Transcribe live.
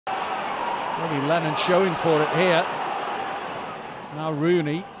Maybe Lennon showing for it here. Now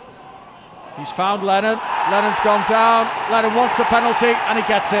Rooney. He's found Lennon. Lennon's gone down. Lennon wants a penalty and he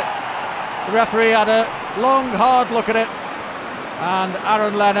gets it. The referee had a long, hard look at it. And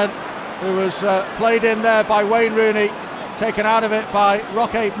Aaron Lennon, who was played in there by Wayne Rooney, taken out of it by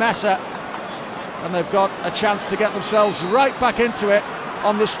Roque Mesa. And they've got a chance to get themselves right back into it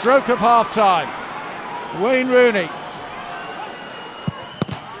on the stroke of half-time. Wayne Rooney.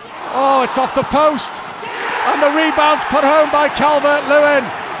 Oh, it's off the post. And the rebound's put home by Calvert-Lewin.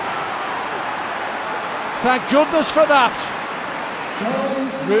 Thank goodness for that.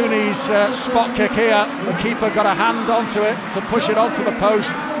 Rooney's spot kick here. The keeper got a hand onto it to push it onto the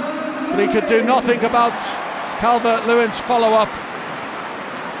post. But he could do nothing about Calvert-Lewin's follow-up.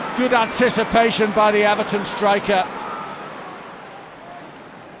 Good anticipation by the Everton striker.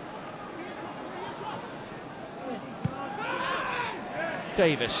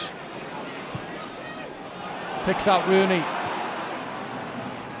 Davis picks out Rooney.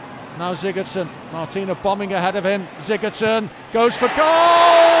 Now Sigurdsson. Martina bombing ahead of him. Sigurdsson goes for goal.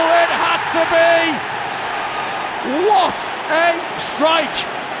 It had to be. What a strike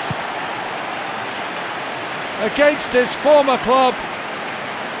against his former club,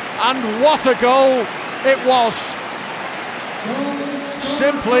 and what a goal it was.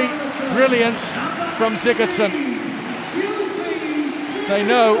 Simply brilliant from Sigurdsson. They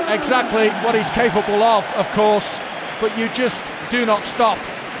know exactly what he's capable of course, but you just do not stop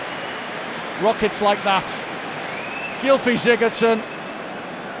rockets like that. Gylfi Sigurdsson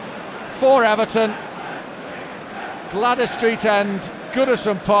for Everton. Gladys Street End,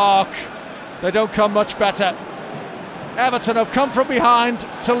 Goodison Park. They don't come much better. Everton have come from behind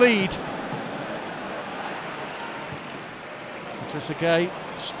to lead. Trezeguet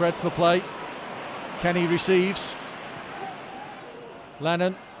spreads the play. Kenny receives.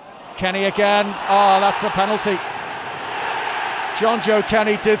 Lennon. Kenny again. Oh, that's a penalty. John Joe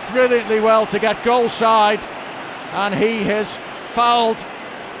Kenny did brilliantly well to get goal side, and he is fouled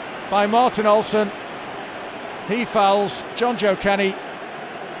by Martin Olsson. He fouls John Joe Kenny,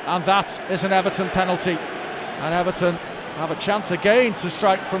 and that is an Everton penalty. And Everton have a chance again to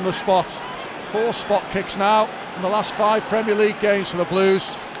strike from the spot. 4 spot kicks now in the last 5 Premier League games for the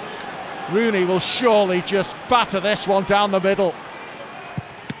Blues. Rooney will surely just batter this one down the middle.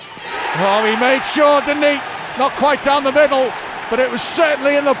 Oh, he made sure, didn't he? Not quite down the middle, but it was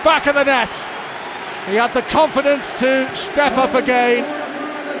certainly in the back of the net. He had the confidence to step up again.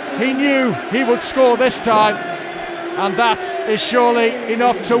 He knew he would score this time, and that is surely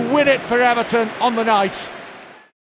enough to win it for Everton on the night.